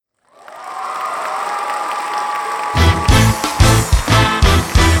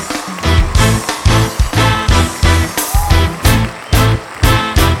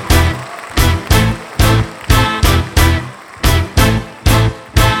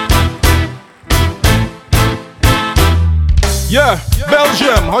Yeah,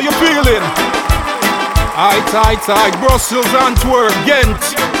 Belgium, how you feeling? Tight, Brussels, Antwerp, Ghent,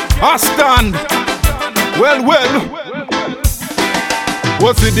 Ostend. Well.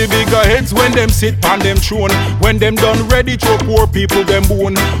 What's it the bigger heads when them sit on them throne? When them done ready to poor people them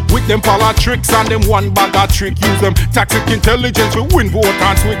bone. With them tricks and them one bag of trick. Use them tactic intelligence to win vote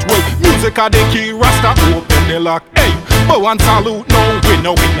and switch. Well, music are the key, Rasta open the lock. Hey, but one salute,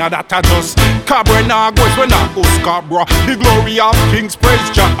 no winner, that I just Cabra now goes when I go Scarborough. The glory of King's praise,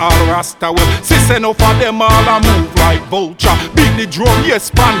 Jah all Rasta. Well, sis enough of them all a move like vulture. Beat the drum,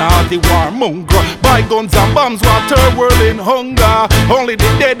 yes, panel the warmonger. By guns and bombs, water whirling hunger. Only the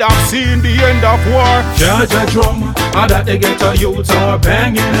dead have seen the end of war. Jah Jah Drum, and that they get a youth are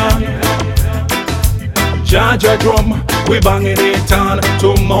banging on. Jah Jah Drum, we banging it on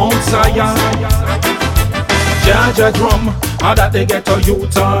to Mount Zion. Jah Jah Drum, and that they get a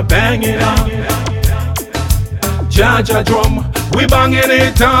youth are banging on. Jah Jah Drum, we banging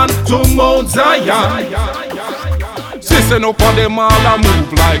it on to Mount Zion. Sis enough of them all a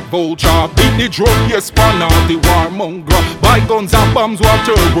move like vulture. Beat the drum, yes, panel the warmonger. By guns and bombs,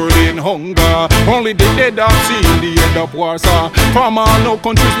 water whirling hunger. Only the dead have seen the end of war, sir. Farmer, no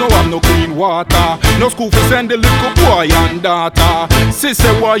countries, no have no clean water. No school for send the little boy and daughter. Sis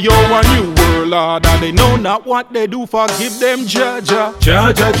say, why you a new world order? They know not what they do, forgive them, Jah Jah.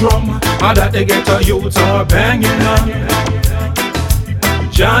 Jah Jah Drum, and that they get a youth are banging on.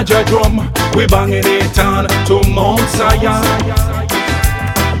 Jah Jah Drum, we banging it on to Mount Zion.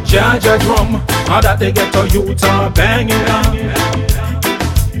 Jah Jah Drum, and that they get a youth are banging on.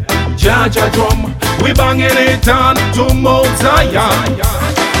 Jah Jah Drum, we banging it on to Mount Zion.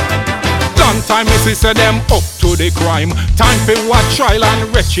 Long time me say them up to the crime. Time for what trial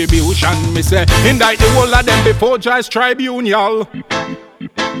and retribution. Me say indict the whole of them before Jah's tribunal.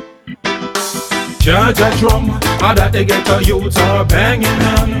 Jah Jah Drum, and that they get a youth are banging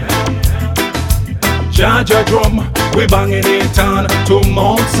on. Jah Jah Drum, we banging it on to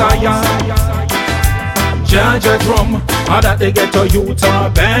Mount Zion. Jah Jah Drum, and that they get a youth are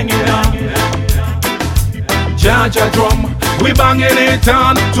banging on. Jah Jah Drum, we banging it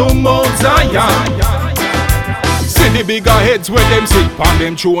on to Mount Zion. See the bigger heads when them sit on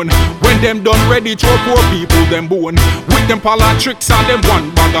them throne. When them done ready to poor people them bone. With them tricks and them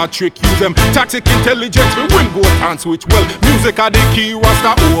one bag of trick. Use them tactic intelligence we win vote and switch. Well, music are the key,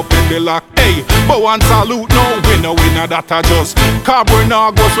 Rasta open the lock. Hey, but one salute, no winner that I just Cabra now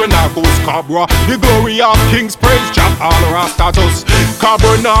goes when I go Scarborough. The glory of King's praise, Jah all Rasta just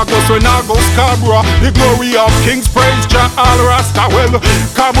Cabra now goes when I go Scarborough. The glory of King's praise, Jah all Rasta. Well,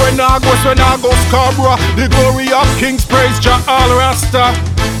 Cabra now goes when I go Scarborough. The glory of King's praise, Jah all Rasta.